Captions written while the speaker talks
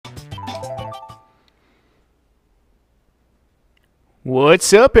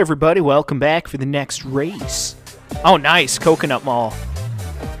What's up, everybody? Welcome back for the next race. Oh, nice. Coconut Mall.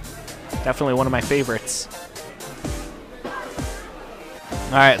 Definitely one of my favorites.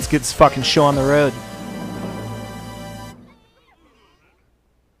 Alright, let's get this fucking show on the road.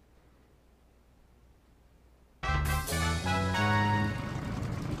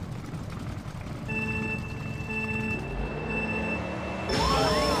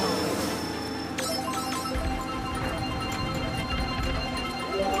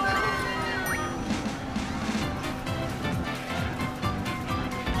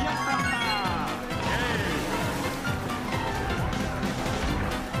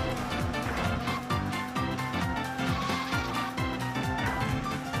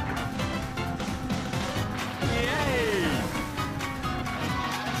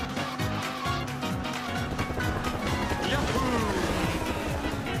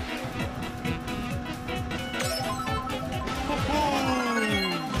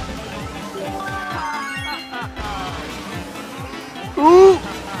 Ooh!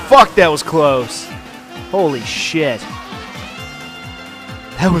 Fuck, that was close. Holy shit.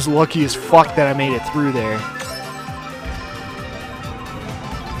 That was lucky as fuck that I made it through there.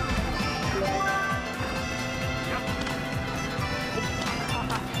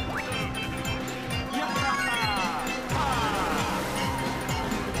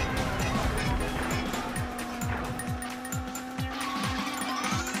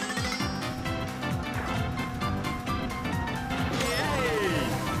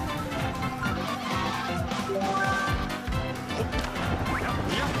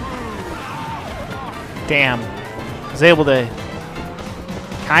 Damn. I was able to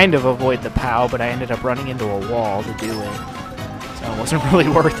kind of avoid the POW, but I ended up running into a wall to do it. So it wasn't really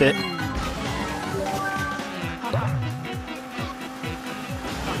worth it.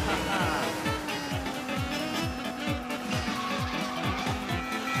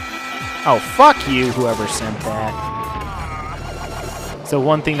 Oh, fuck you, whoever sent that. So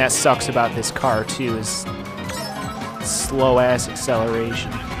one thing that sucks about this car, too, is slow-ass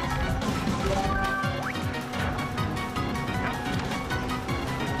acceleration.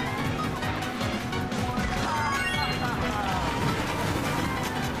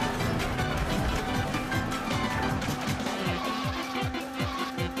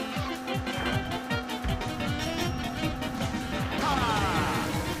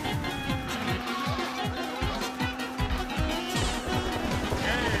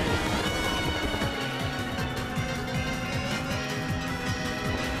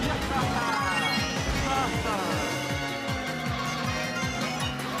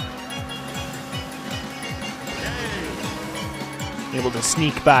 Able to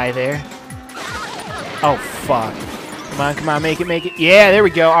sneak by there. Oh, fuck. Come on, make it. Yeah, there we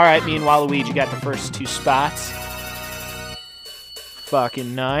go. Alright, me and Waluigi got the first two spots.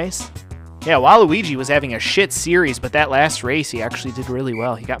 Fucking nice. Yeah, Waluigi was having a shit series, but that last race, he actually did really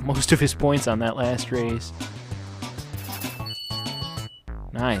well. He got most of his points on that last race.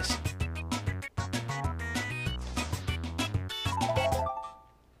 Nice.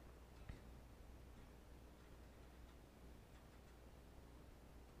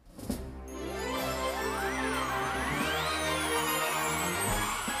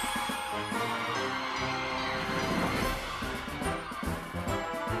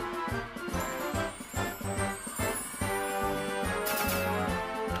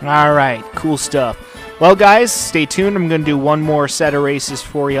 Alright, cool stuff. Well, guys, stay tuned. I'm going to do one more set of races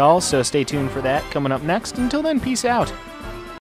for y'all, so stay tuned for that coming up next. Until then, peace out.